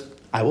 Esav says,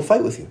 I will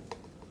fight with you.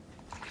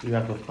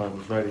 Yaakov's plan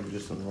was right, he was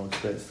just in the wrong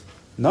space.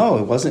 No,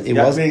 it wasn't.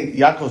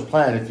 Yaakov's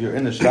plan, if you're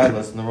in the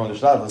shtadlus and the wrong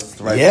shtadlus, it's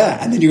the right plan.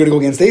 And then you're going to go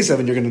against Esav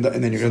and you're going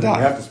to die.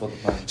 You have to split the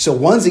plan. So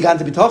once he got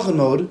into bitachon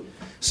mode,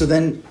 so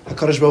then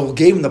HaKadosh Baruch Hu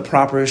gave him the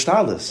proper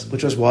ishtadlus,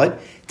 which was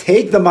what?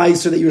 Take the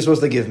meiser that you were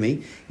supposed to give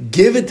me,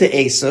 give it to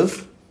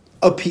Esav,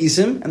 appease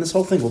him, and this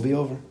whole thing will be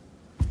over.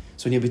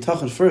 So when you have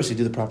bitachon first, you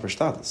do the proper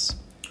ishtadlus.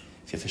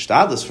 If you have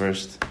ishtadlus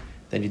first,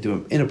 then you do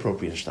an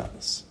inappropriate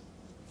ishtadlus.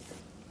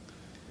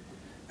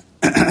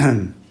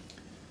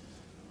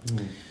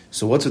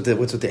 So what's with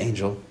the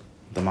angel,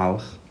 the malach?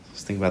 I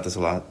was thinking about this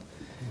a lot.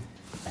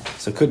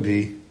 So it could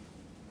be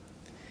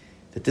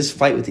that this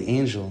fight with the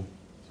angel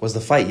was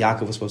the fight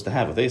Yaakov was supposed to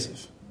have with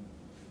Esav.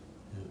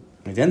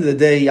 At the end of the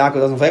day, Yaakov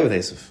doesn't fight with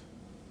Esav,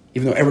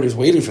 even though everybody's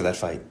waiting for that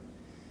fight.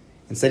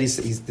 Instead, he's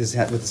with this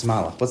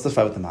malach. What's the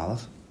fight with the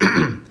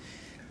malach?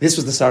 This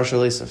was the sar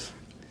shel Esav.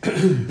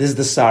 This is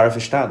the sar of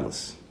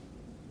Ishtadlus.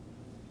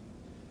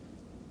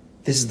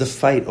 This is the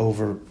fight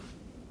over.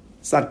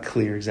 It's not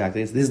clear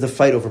exactly. This is the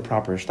fight over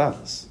proper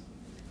Ishtadlus.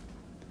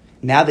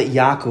 Now that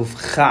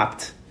Yaakov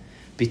chapped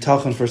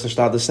bitachon first,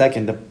 Ishtadlus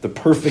second, the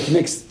perfect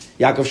mix,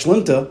 Yaakov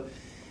shlinta.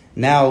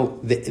 Now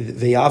the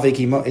Yavek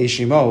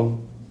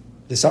Eshimo,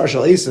 the sar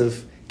shel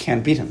Esav,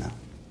 can't beat him now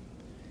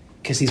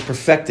because he's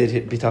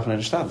perfected bitachon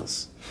and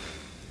Ishtadlus.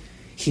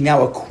 He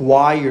now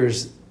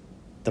acquires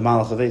the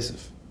malach of Esav.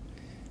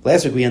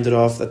 Last week we ended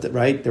off that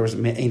there was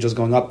angels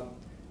going up,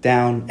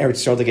 down,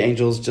 Eretz Yisrael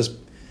angels, just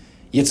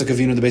Yitzchak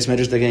Avinu, the base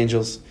measures, the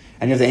angels.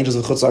 and you have the angels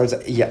of Chutz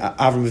La'aretz,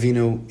 Avram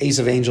Avinu,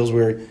 Esav angels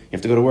where you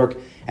have to go to work,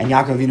 and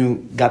Yaakov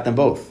Avinu got them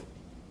both,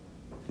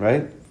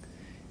 right?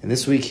 And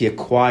this week he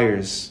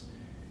acquires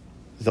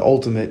the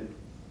ultimate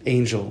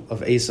angel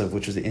of Esav,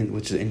 which is the angel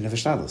of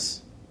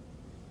Ishtadlus.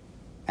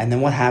 And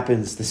then what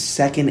happens the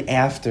second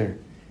after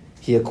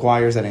he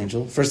acquires that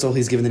angel? First of all,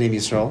 he's given the name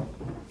Yisrael,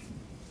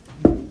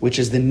 which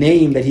is the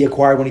name that he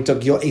acquired when he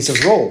took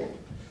Esav's role.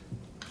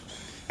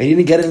 And he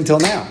didn't get it until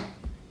now.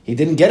 He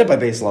didn't get it by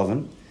Beis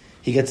Lavan.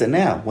 He gets it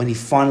now, when he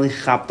finally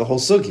chapped the whole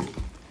sugi.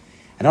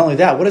 And not only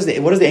that, what does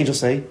the angel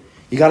say?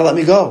 You got to let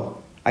me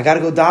go. I got to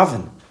go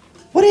daven.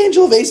 What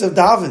angel of Esav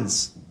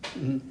davens?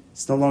 Mm-hmm.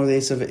 It's no longer the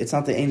Esav. It's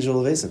not the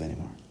angel of Esav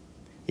anymore.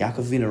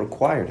 Yaakov Avinu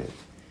required it.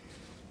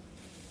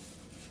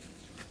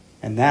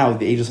 And now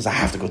the angel says, I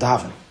have to go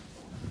daven.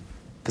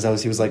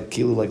 Because he was like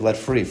let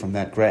free from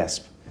that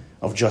grasp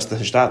of just the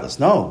hishtadlus.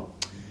 No,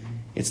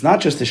 it's not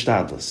just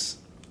hishtadlus.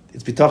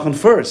 It's bitachon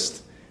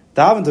first.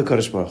 Daven to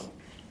Kodesh Baruch Hu,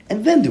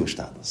 and then do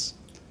hishtadlus.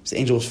 So the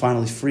angel was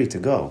finally free to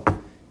go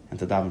and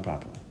to daven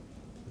properly.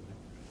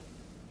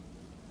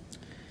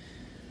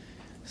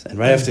 And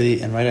right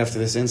after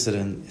this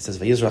incident, it says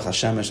Vayishlach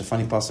Hashemesh, a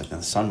funny pasuk, and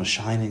the sun was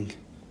shining.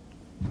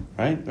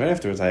 Right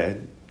afterwards, I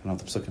don't know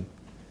the psukim.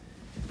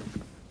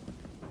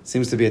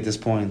 Seems to be at this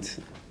point,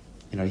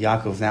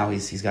 Yaakov now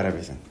he's got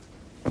everything.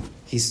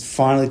 He's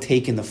finally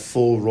taken the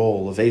full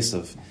role of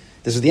Esav.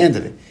 This is the end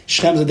of it.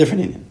 Shechem's a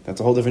different Indian. That's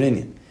a whole different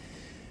Indian.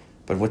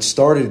 But what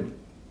started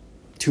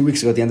 2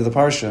 weeks ago at the end of the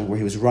parsha, where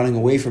he was running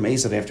away from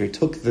Esav after he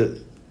took the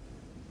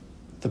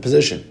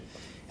position,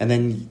 and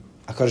then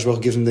HaKadosh Baruch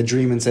Hu gives him the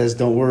dream and says,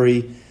 "Don't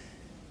worry,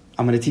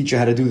 I'm going to teach you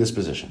how to do this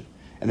position."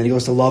 And then he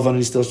goes to Lavan and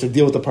he still starts to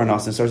deal with the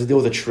parnas and starts to deal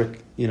with the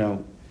trick,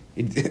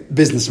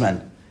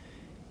 businessmen,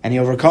 and he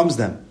overcomes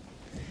them.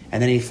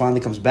 And then he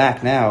finally comes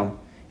back now,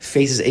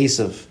 faces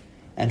Esav,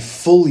 and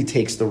fully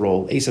takes the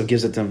role. Esav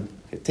gives it to him.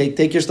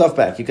 Take your stuff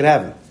back. You could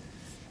have it.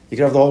 You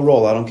could have the whole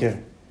role. I don't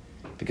care.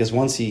 Because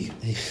once he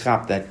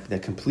chapped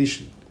that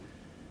completion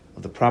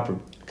of the proper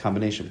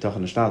combination of B'tachon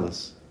and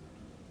Shtadlus,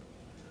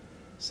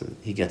 so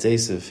he gets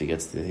Esav, he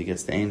gets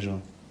the angel,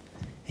 and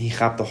he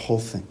chapped the whole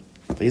thing.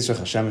 Vayishlach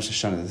Hashemesh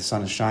Hashanah, the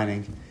sun is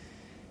shining.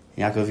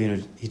 Yaakov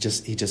Avinu, he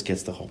just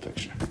gets the whole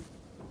picture.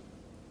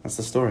 That's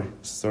the story.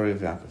 It's the story of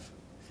Yaakov.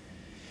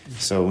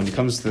 So when it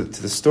comes to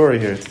the story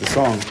here, to the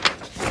song,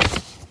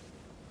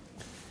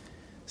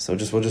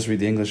 we'll just read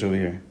the English over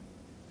here.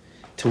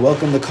 To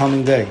welcome the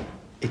coming day,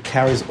 it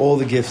carries all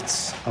the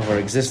gifts of our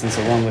existence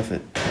along with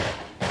it.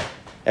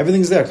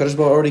 Everything's there. Kadosh Baruch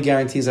Hu already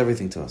guarantees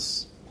everything to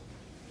us.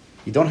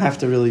 You don't have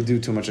to really do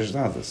too much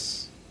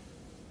Ashdadus.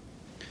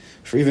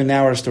 For even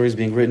now our story is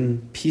being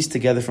written, pieced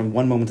together from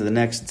one moment to the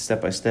next,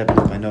 step by step,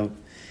 note by note.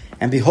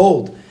 And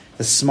behold,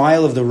 the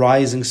smile of the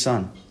rising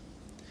sun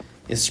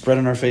is spread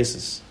on our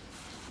faces.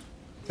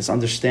 This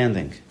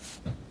understanding.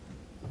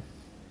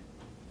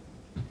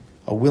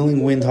 A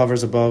willing wind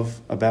hovers about.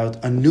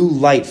 A new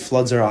light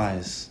floods our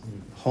eyes.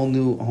 A whole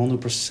new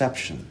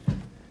perception.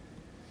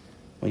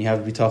 When you have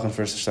to be talking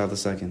first, Shtad the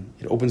second,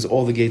 it opens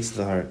all the gates of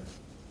the heart.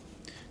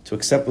 To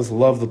accept with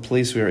love the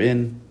place we are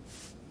in,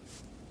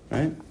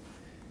 right?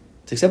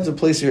 To accept the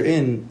place you're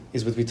in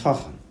is with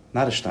bitachon,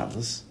 not a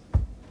shtadlus.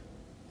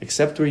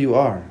 Accept where you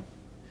are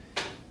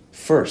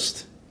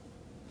first.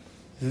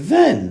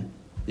 Then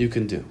you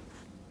can do.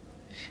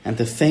 And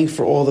to thank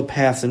for all the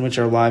paths in which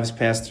our lives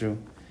pass through.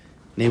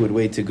 Nayward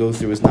way to go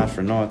through is not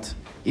for naught.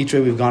 Each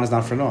way we've gone is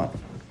not for naught.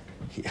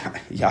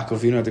 Yaakov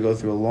Avinu had to go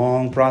through a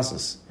long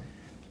process.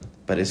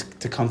 But it's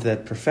to come to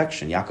that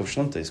perfection. Yaakov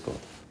Shlunta is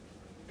called.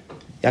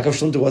 Yaakov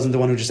Shlunta wasn't the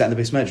one who just sat in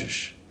the Beis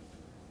Medrash.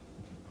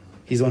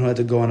 He's the one who had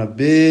to go on a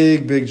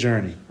big, big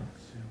journey.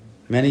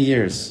 Many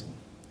years.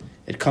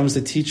 It comes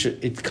to teach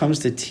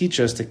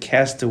us to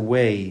cast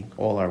away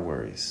all our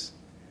worries.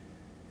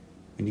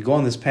 When you go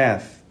on this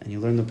path and you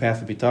learn the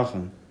path of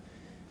bitachon,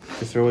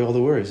 you throw away all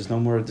the worries. There's no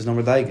more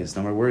daigas,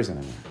 no more worries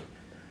anymore.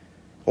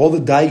 All the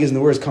daigas and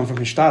the worries come from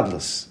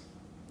hishtadlus.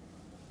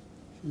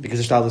 Because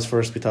hishtadlus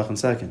first, bitachon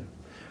second.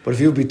 But if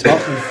you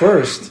bitachon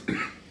first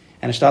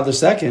and hishtadlus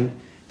second,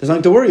 there's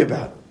nothing to worry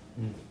about.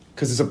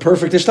 Because it's a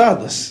perfect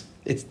hishtadlus.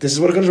 This is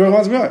what a Kodesh Baruch Hu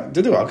wants me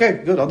to do.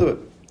 Okay, good, I'll do it.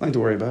 Nothing to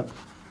worry about.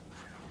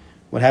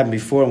 What happened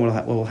before and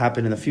what will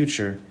happen in the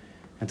future,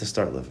 and to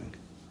start living.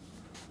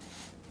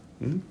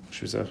 Very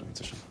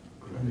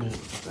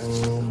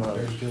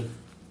good.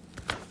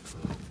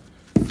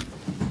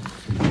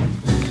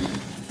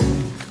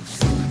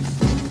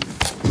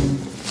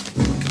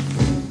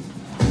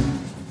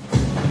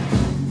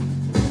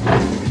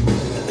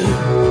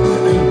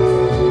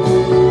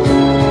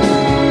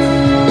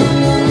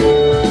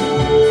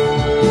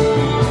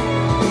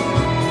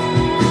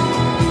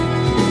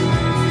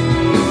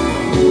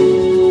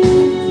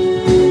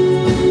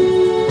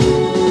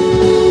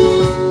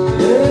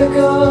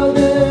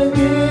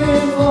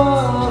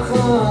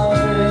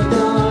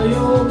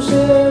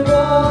 Share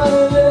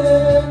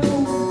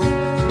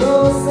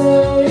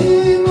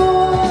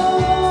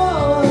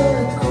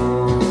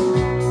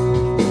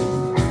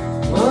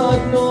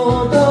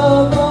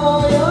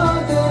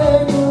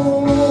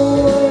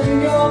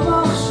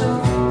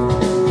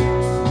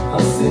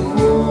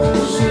הסיפור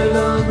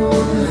שלנו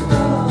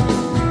נכתב,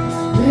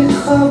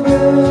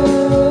 מתחבר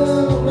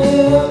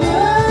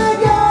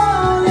מרגע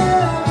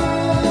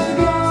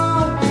לרגע,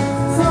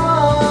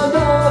 צעד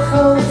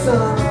אחר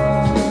צעד,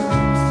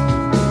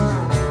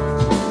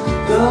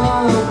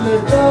 דף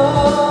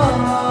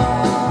לדף,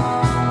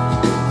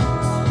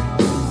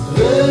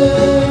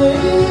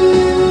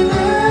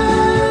 והנה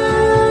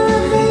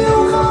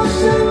חיוך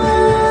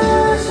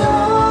השמש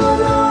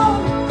עלה,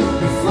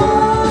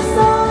 נפרס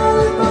על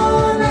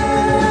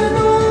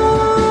פנינו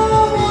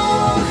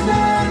רוח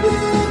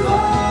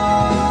נדיבה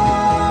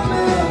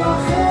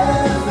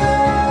מרחפת,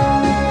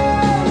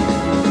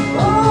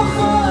 אור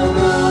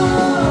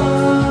חדש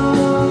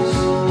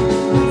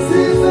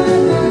מציף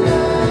את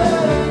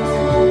עינינו,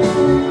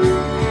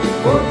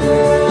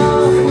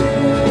 פותח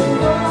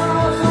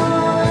לרווחה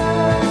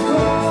את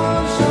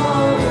כל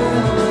שערי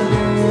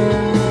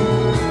הלב.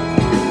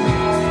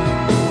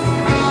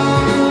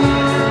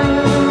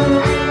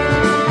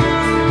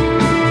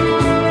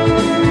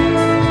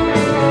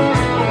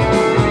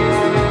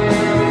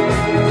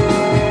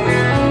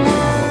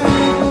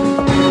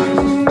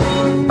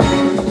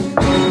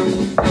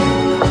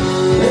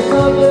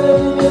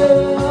 לקבל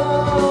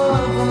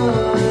באהבה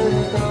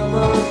את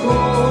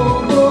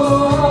המקום בו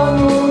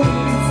אנו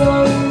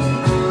נמצאים,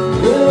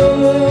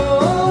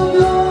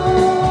 ולהודות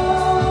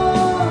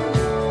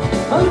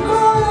על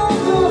כל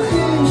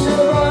הדרכים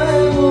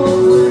שבהם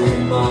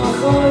עוברים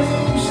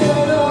החיים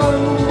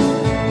שלנו.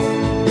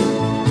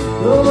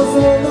 לא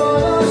זה לא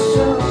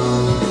ישר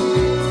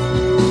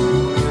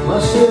מה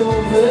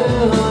שעובר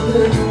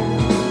עלינו,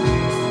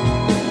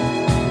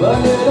 בא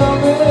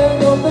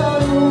ללמד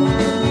אותנו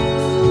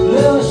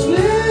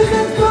להשליך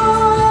את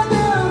כל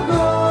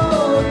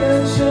הדאגות,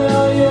 אין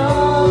שהיה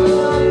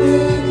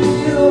ועתיד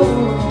להיות,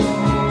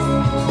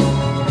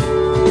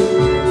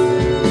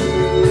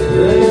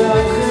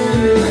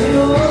 ולהתחיל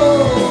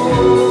לחיות.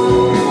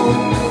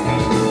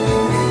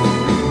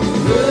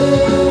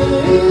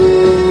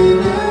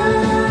 והנה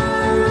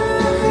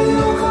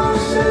חיוך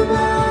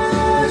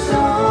השמש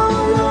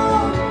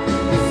עלה,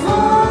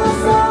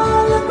 נפרס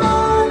על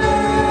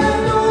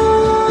פנינו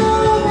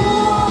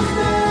רוח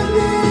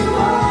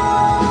נדיבה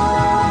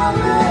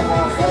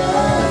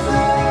מרחפת,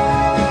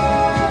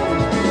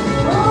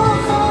 אור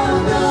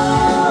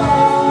חדש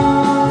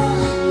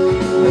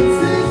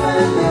מציף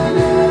את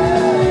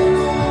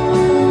עינינו,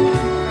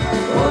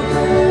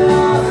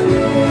 פותח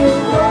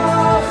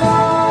לרווחה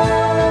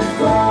את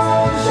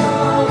כל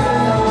שערי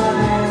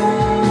הלב.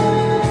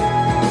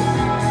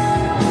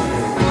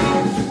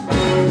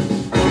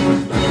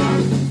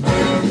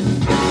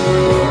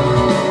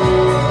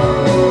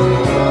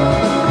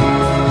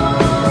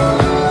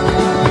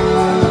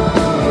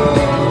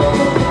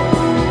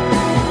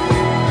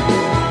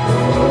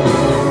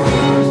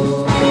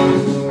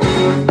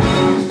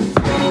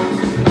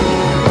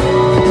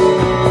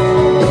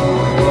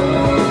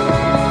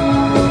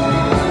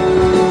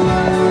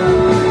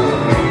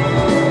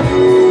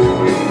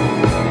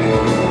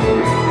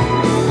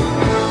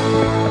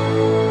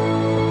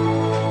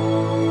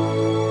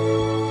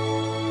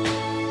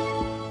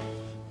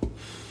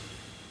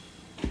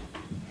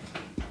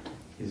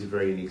 It's a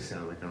very unique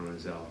sound, like on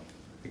Rozelle.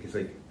 Like it's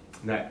like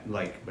not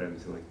like, but I'm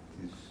saying like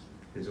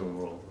his own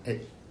world.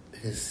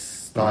 His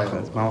style,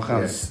 It's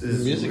Malchus.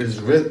 his Music his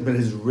is rhythm, but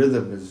his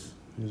rhythm is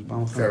He's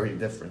Malchus. very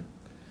different.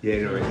 Yeah,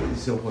 you know,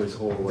 it's still his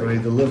whole The way he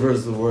like.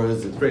 delivers the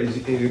words, It's very,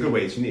 in a good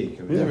way, it's unique.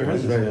 I mean, Never heard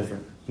it's this very guy.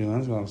 different. Bini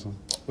Landau.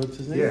 What's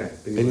his name? Yeah,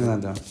 Bini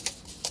Landau.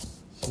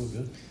 So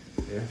good.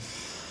 Yeah.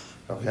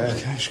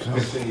 Okay. Gosh, God.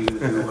 Next thing you do,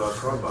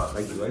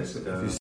 like he likes it.